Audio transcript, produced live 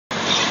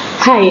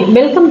Hi,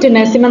 welcome to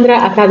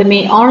MANTHRA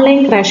Academy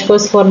online crash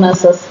course for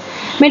nurses.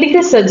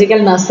 Medical Surgical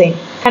Nursing,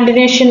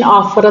 continuation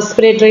of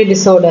respiratory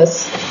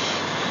disorders.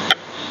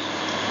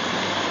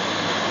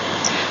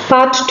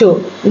 Part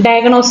 2,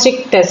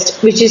 diagnostic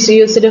test, which is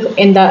used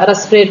in the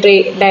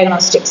respiratory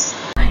diagnostics.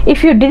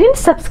 If you didn't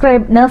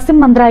subscribe Nursing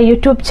Manthra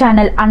YouTube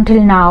channel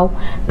until now,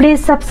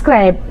 please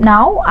subscribe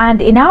now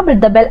and enable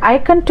the bell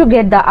icon to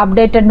get the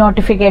updated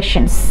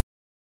notifications.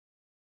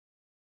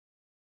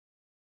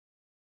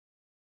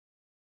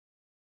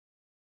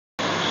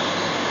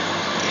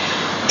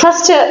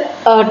 First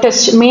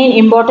test, main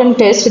important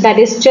test, that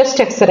is chest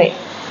X-ray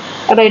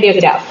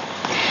radiograph.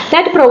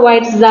 That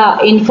provides the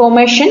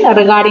information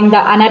regarding the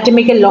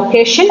anatomical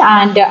location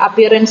and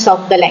appearance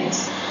of the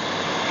lungs.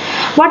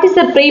 What is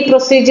the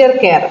pre-procedure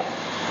care?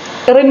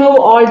 Remove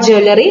all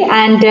jewelry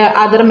and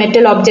other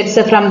metal objects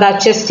from the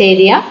chest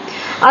area.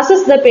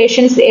 Assess the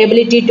patient's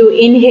ability to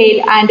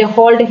inhale and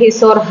hold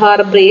his or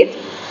her breath.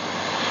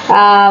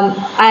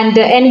 And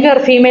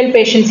enquire female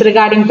patients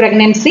regarding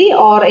pregnancy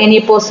or any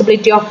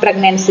possibility of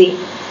pregnancy.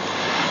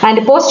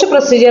 And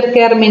post-procedure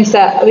care means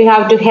we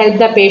have to help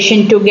the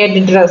patient to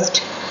get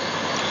dressed.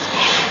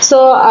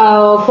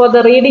 So for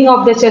the reading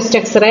of the chest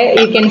X-ray,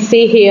 you can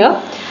see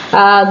here,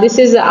 this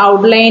is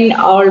outline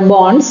all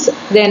bones,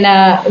 then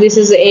this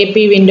is AP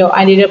window,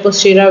 anterior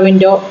posterior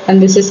window,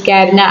 and this is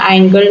carina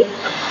angle.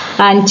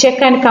 And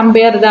check and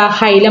compare the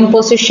hilum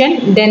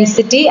position,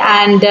 density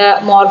and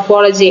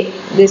morphology,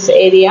 this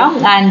area,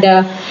 and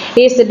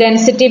is the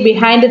density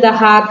behind the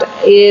heart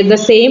the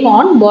same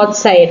on both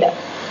sides.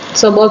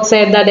 So both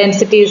sides the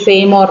density is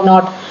same or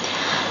not.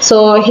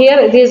 So here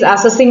it is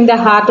assessing the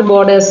heart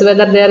borders,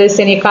 whether there is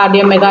any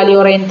cardiomegaly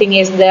or anything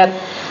is there.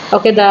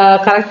 Okay, the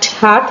correct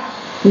heart,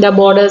 the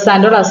borders,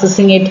 and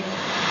assessing it.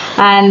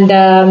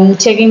 And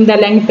checking the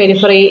lung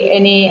periphery,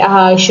 any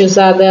issues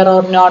are there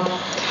or not.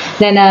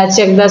 Then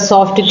check the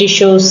soft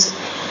tissues.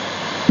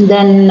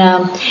 Then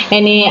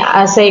any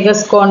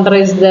ascites chondra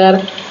is there.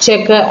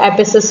 Check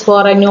episis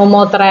for a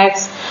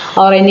pneumothorax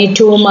or any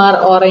tumor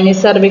or any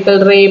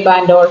cervical rape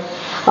and all.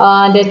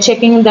 And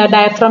checking the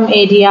diaphragm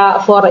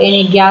area for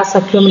any gas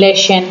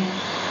accumulation.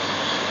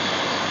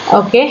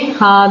 Okay,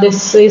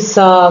 this is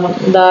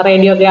the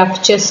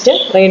radiograph, chest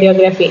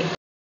radiography.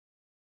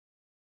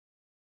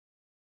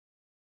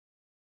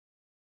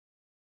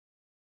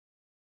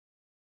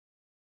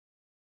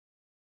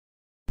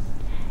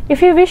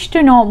 If you wish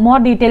to know more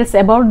details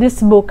about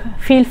this book,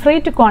 feel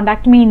free to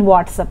contact me in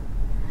WhatsApp.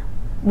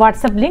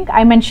 WhatsApp link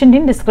I mentioned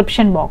in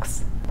description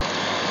box.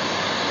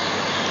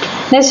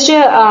 Next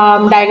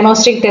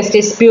diagnostic test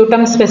is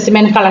sputum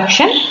specimen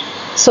collection.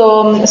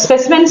 So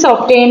specimens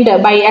obtained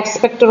by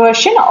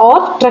expectoration or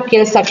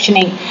tracheal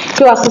suctioning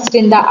to assist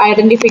in the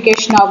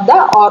identification of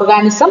the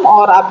organism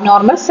or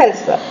abnormal cells.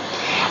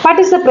 What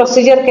is the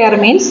procedure care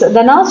means?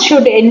 The nurse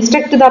should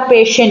instruct the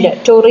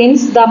patient to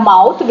rinse the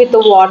mouth with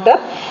water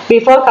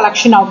before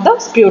collection of the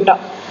sputum.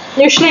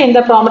 Usually in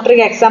the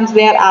Prometric exams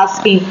they are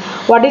asking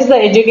what is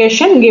the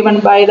education given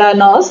by the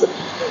nurse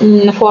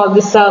for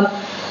this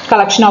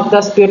collection of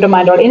the sputum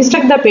and all.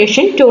 Instruct the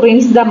patient to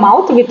rinse the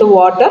mouth with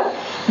water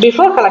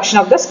before collection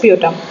of the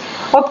sputum.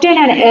 Obtain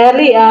an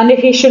early, and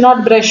he should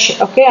not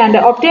brush, okay, and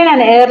obtain an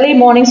early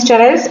morning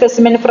sterile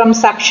specimen from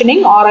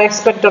suctioning or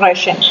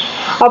expectoration.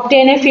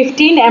 Obtain a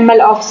 15 ml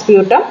of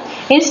sputum.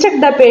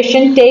 Instruct the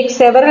patient take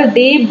several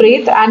deep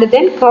breaths and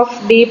then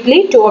cough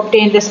deeply to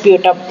obtain the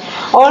sputum.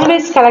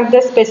 Always collect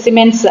the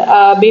specimens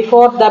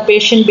before the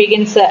patient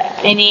begins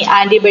any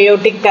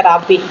antibiotic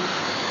therapy.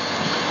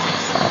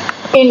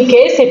 In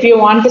case if you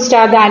want to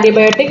start the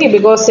antibiotic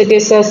because it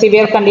is a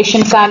severe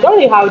conditions and all,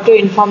 you have to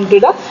inform to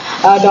the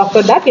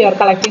doctor that you are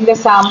collecting the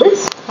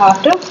samples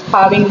after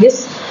having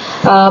this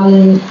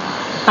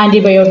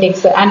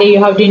antibiotics, and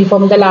you have to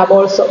inform the lab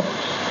also.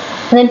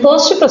 And then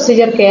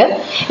post-procedure care,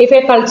 if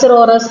a culture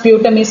or a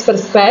sputum is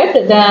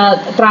prescribed,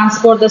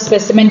 transport the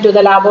specimen to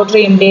the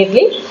laboratory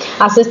immediately.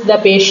 Assist the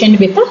patient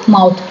with the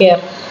mouth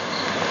care.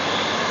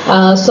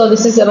 So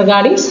this is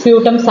regarding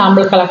sputum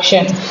sample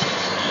collection.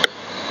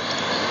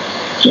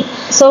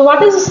 So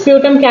what is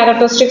sputum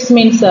characteristics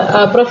means?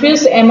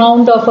 Profuse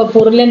amount of a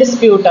purulent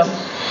sputum.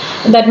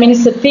 That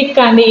means thick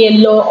and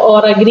yellow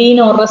or a green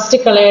or rust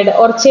colored,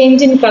 or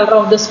change in color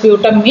of the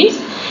sputum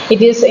means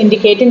it is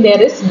indicating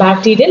there is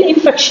bacterial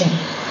infection.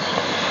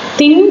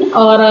 Thin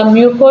or a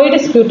mucoid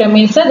sputum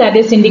means that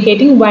is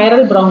indicating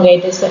viral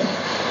bronchitis.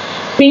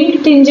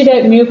 Pink tinged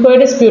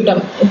mucoid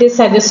sputum, it is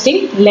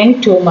suggesting lung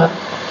tumor.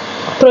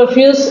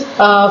 Profuse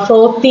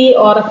frothy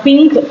or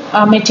pink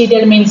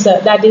material means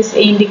that is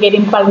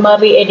indicating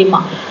pulmonary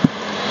edema.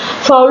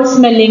 Foul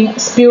smelling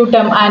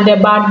sputum and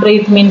bad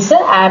breath means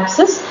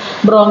abscess,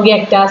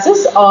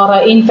 bronchiectasis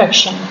or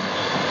infection.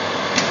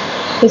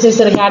 This is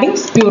regarding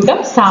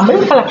sputum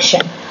sample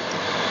collection.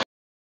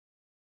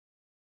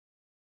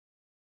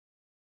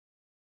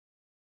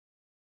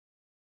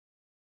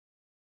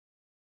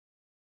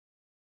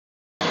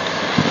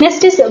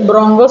 Next is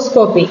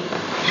bronchoscopy.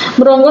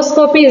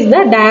 Bronchoscopy is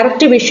the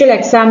direct visual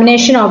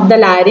examination of the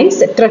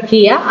larynx,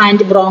 trachea and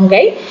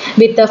bronchi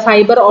with a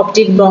fiber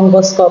optic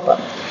bronchoscope.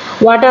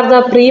 What are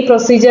the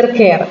pre-procedure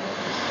care?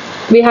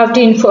 We have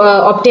to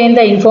obtain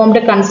the informed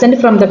consent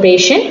from the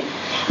patient,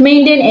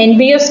 maintain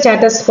NBO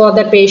status for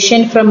the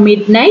patient from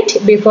midnight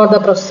before the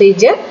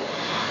procedure,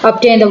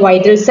 obtain the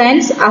vital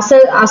signs,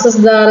 assess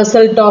the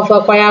result of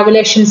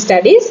coagulation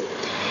studies.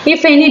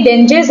 If any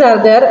dangers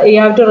are there, you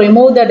have to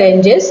remove the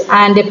dangers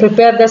and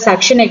prepare the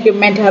suction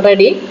equipment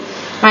ready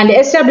and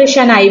establish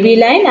an IV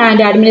line and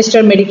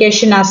administer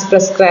medication as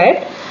prescribed.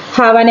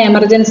 Have an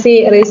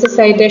emergency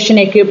resuscitation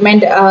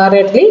equipment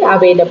readily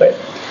available.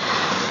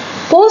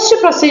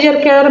 Post-procedure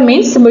care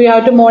means we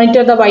have to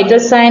monitor the vital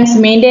signs,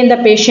 maintain the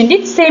patient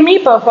in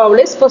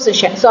semi-Fowler's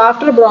position. So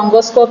after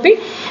bronchoscopy,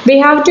 we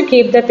have to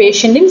keep the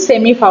patient in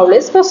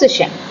semi-Fowler's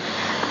position.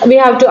 We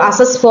have to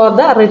assess for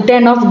the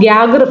return of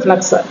gag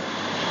reflex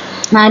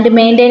and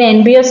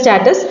maintain NBO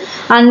status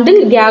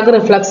until gag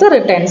reflex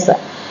returns.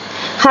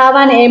 Have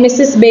an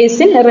emesis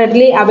basin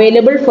readily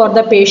available for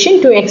the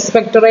patient to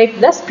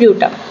expectorate the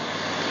sputum.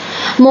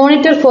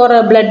 Monitor for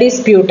a bloody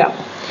sputum.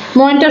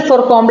 Monitor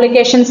for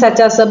complications such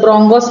as a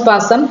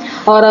bronchospasm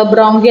or a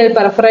bronchial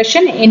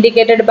perforation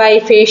indicated by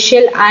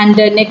facial and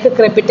neck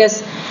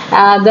crepitus.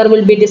 There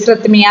will be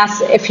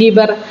dysrhythmias,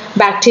 fever,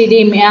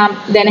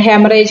 bacteremia, then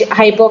hemorrhage,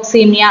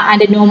 hypoxemia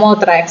and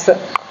pneumothorax.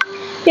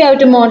 You have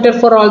to monitor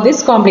for all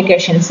these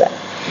complications.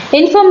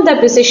 Inform the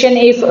physician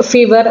if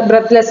fever,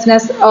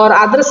 breathlessness or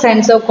other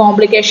signs of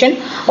complication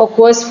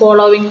occurs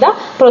following the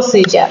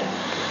procedure.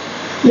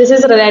 This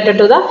is related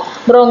to the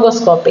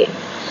bronchoscopy.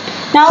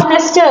 Now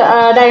next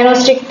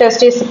diagnostic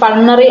test is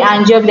pulmonary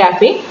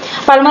angiography.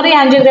 Pulmonary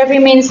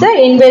angiography means the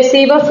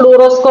invasive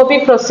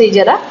fluoroscopic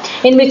procedure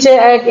in which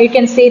you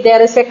can see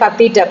there is a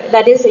catheter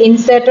that is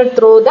inserted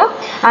through the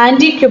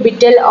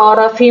antecubital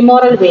or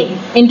femoral vein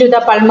into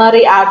the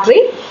pulmonary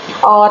artery,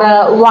 or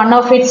one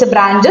of its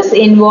branches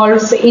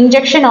involves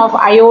injection of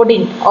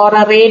iodine or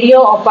a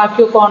radio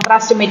opaque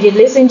contrast material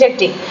is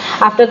injecting.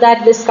 After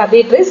that this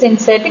catheter is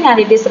inserting and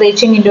it is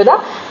reaching into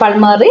the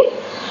pulmonary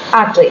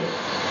artery.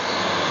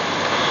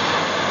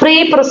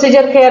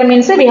 Pre-procedure care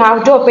means we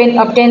have to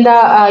obtain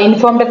the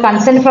informed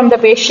consent from the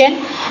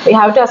patient. We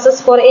have to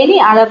assess for any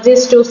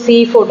allergies to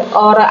seafood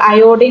or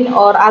iodine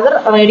or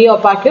other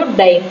radioactive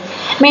dye.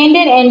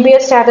 Maintain NBO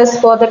status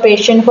for the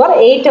patient for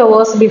 8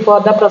 hours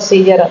before the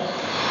procedure.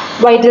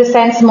 Vital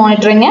signs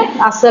monitoring,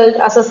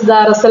 assess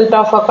the result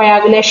of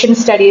coagulation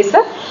studies,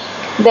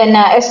 then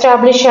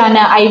establish an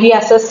IV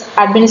assess,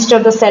 administer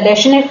the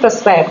sedation if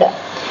prescribed.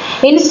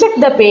 Instruct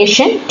the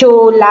patient to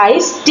lie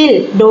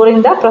still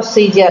during the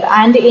procedure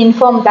and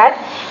inform that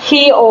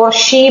he or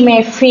she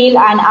may feel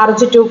an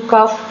urge to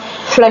cough,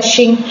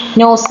 flushing,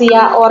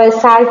 nausea or a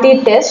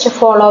salty taste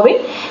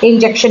following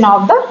injection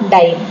of the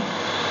dye.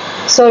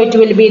 So it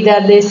will be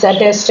this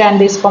test and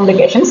these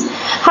complications.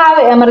 Have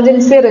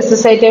emergency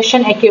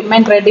resuscitation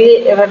equipment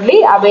readily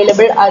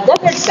available at the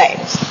bedside.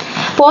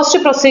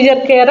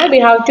 Post-procedure care, we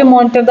have to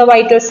monitor the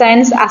vital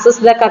signs, assess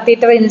the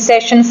catheter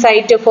insertion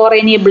site for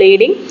any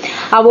bleeding,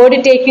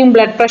 avoid taking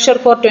blood pressure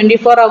for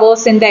 24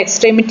 hours in the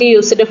extremity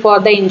used for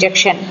the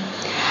injection.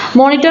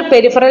 Monitor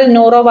peripheral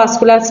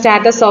neurovascular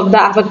status of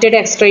the affected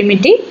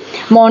extremity,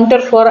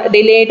 monitor for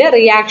delayed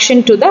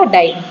reaction to the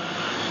dye.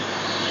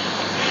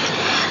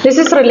 This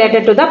is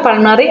related to the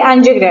pulmonary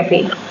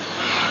angiography.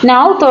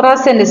 Now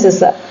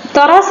thoracentesis.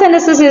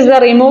 Thoracentesis is the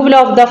removal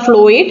of the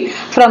fluid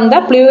from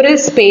the pleural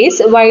space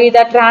via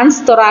the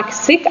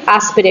transthoracic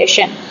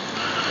aspiration.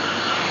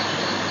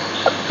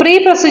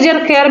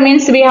 Pre-procedure care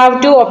means we have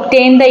to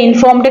obtain the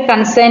informed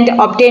consent,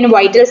 obtain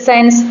vital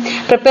signs,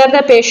 prepare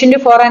the patient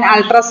for an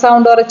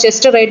ultrasound or a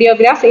chest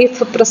radiograph if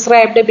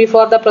prescribed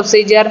before the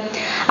procedure,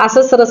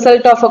 assess the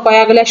result of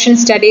coagulation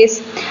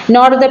studies,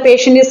 note the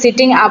patient is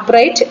sitting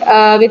upright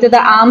with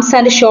the arms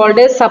and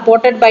shoulders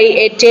supported by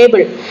a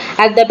table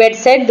at the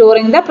bedside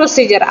during the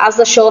procedure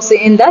as shows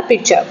in the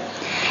picture.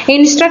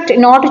 Instruct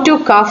not to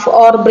cough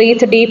or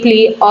breathe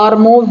deeply or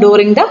move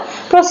during the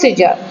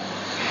procedure.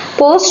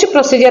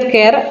 Post-procedure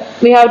care,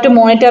 we have to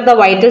monitor the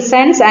vital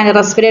signs and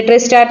respiratory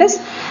status,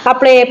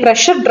 apply a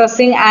pressure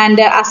dressing and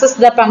assess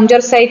the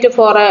puncture site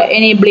for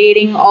any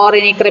bleeding or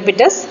any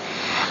crepitus,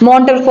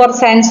 monitor for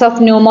signs of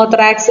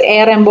pneumothorax,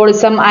 air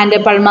embolism and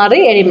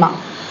pulmonary edema.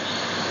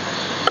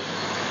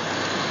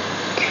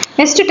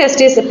 Next test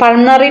is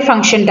pulmonary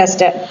function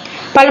test.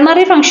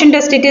 Pulmonary function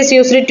test, it is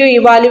used to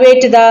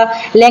evaluate the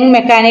lung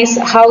mechanics,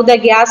 how the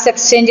gas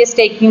exchange is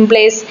taking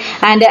place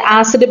and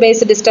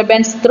acid-base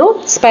disturbance through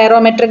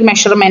spirometric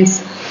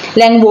measurements,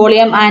 lung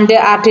volume and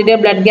arterial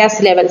blood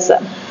gas levels.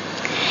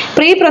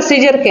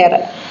 Pre-procedure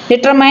care.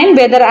 Determine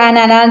whether an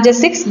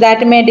analgesic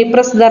that may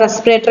depress the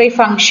respiratory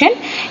function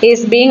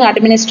is being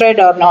administered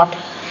or not.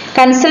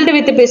 Consult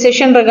with the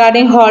physician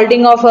regarding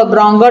holding of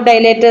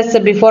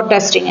bronchodilators before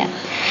testing.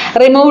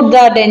 Remove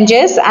the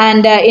dangers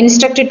and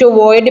instruct to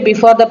void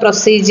before the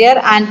procedure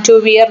and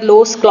to wear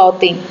loose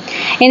clothing.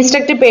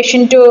 Instruct the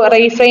patient to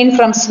refrain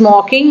from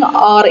smoking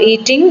or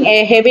eating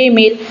a heavy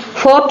meal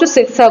 4 to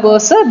 6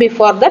 hours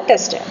before the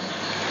test.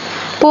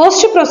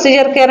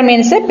 Post-procedure care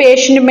means a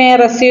patient may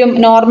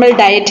resume normal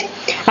diet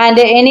and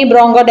any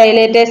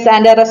bronchodilators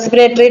and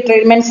respiratory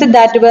treatments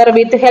that were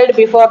withheld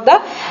before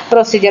the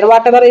procedure.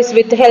 Whatever is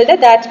withheld,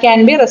 that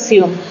can be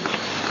resumed.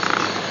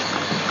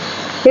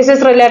 This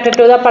is related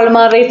to the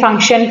pulmonary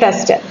function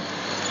test.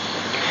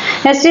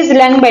 Next is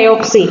lung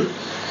biopsy.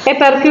 A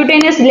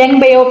percutaneous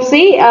lung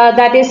biopsy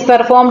that is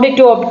performed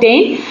to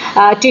obtain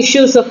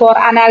tissues for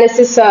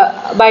analysis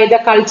by the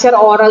culture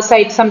or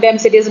site.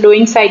 Sometimes it is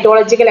doing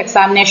cytological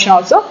examination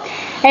also.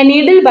 A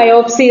needle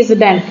biopsy is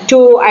done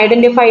to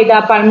identify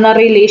the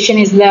pulmonary lesion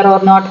is there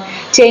or not,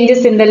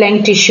 changes in the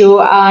lung tissue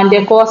and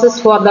the causes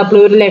for the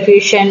pleural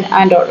effusion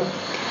and all.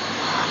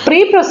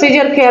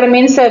 Pre-procedure care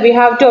means we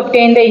have to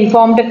obtain the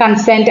informed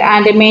consent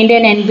and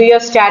maintain NPO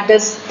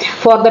status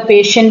for the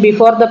patient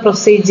before the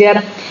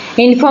procedure.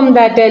 Inform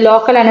that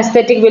local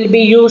anesthetic will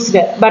be used,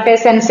 but a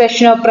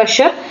sensation of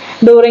pressure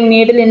during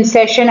needle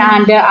insertion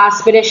and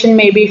aspiration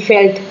may be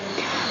felt.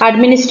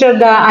 Administer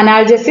the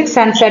analgesics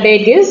and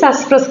sedatives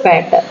as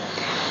prescribed.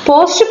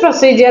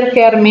 Post-procedure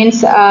care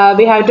means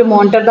we have to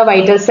monitor the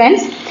vital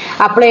signs,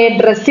 apply a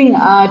dressing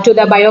to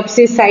the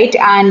biopsy site,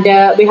 and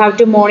we have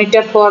to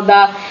monitor for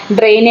the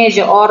drainage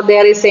or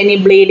there is any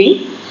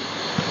bleeding.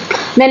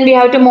 Then we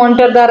have to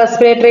monitor the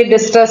respiratory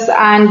distress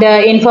and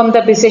inform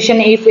the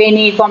physician if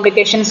any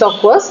complications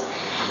occurs.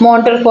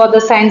 Monitor for the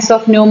signs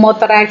of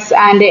pneumothorax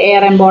and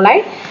air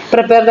emboli.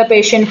 Prepare the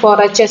patient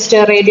for a chest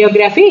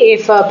radiography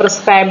if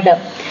prescribed.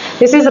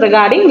 This is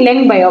regarding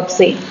lung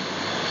biopsy.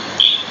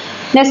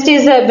 Next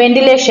is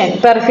ventilation,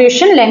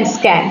 perfusion, lung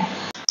scan.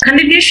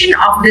 Continuation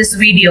of this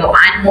video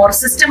and more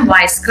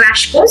system-wise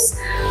crash course,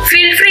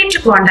 feel free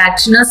to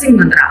contact Nursing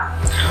Manthra.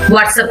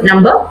 WhatsApp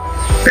number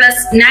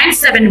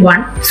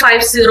 +971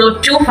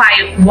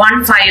 5025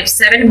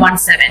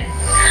 15717.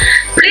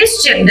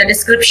 Please check the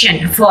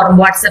description for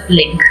WhatsApp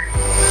link.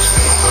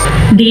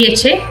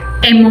 DHA,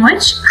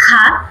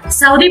 MOH-DHA-HAAD,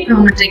 Saudi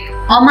Prometric,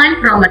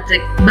 Oman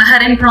Prometric,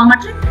 Bahrain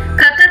Prometric,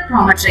 Qatar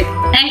Prometric,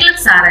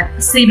 nclex-rn,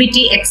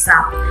 CBT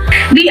exam.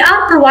 We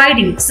are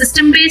providing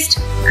system-based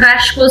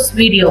crash course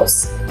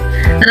videos.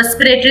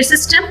 Respiratory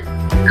system,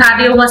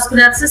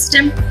 cardiovascular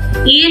system,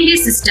 ENT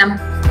system,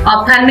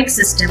 ophthalmic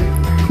system,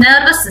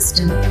 nervous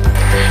system,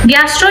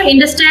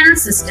 gastrointestinal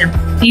system,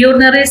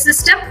 urinary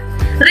system,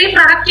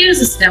 reproductive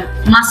system,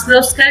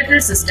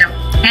 musculoskeletal system,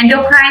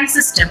 endocrine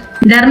system,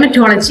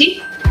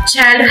 dermatology,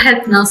 child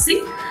health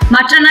nursing,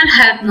 maternal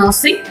health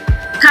nursing,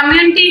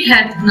 community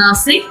health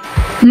nursing,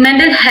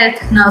 mental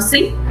health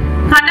nursing.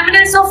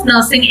 Fundamentals of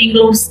nursing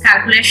includes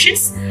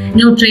calculations,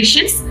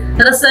 nutrition,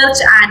 research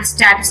and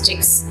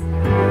statistics.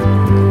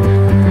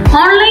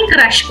 Online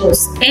crash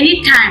course.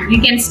 Anytime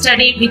you can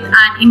study with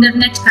an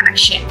internet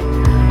connection.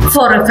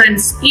 For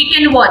reference, you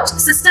can watch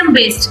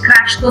system-based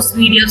crash course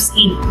videos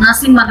in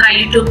Nursing Manthra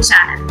YouTube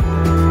channel.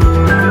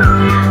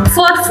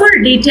 For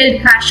full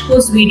detailed crash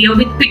course video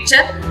with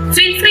picture,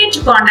 feel free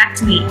to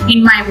contact me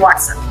in my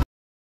WhatsApp.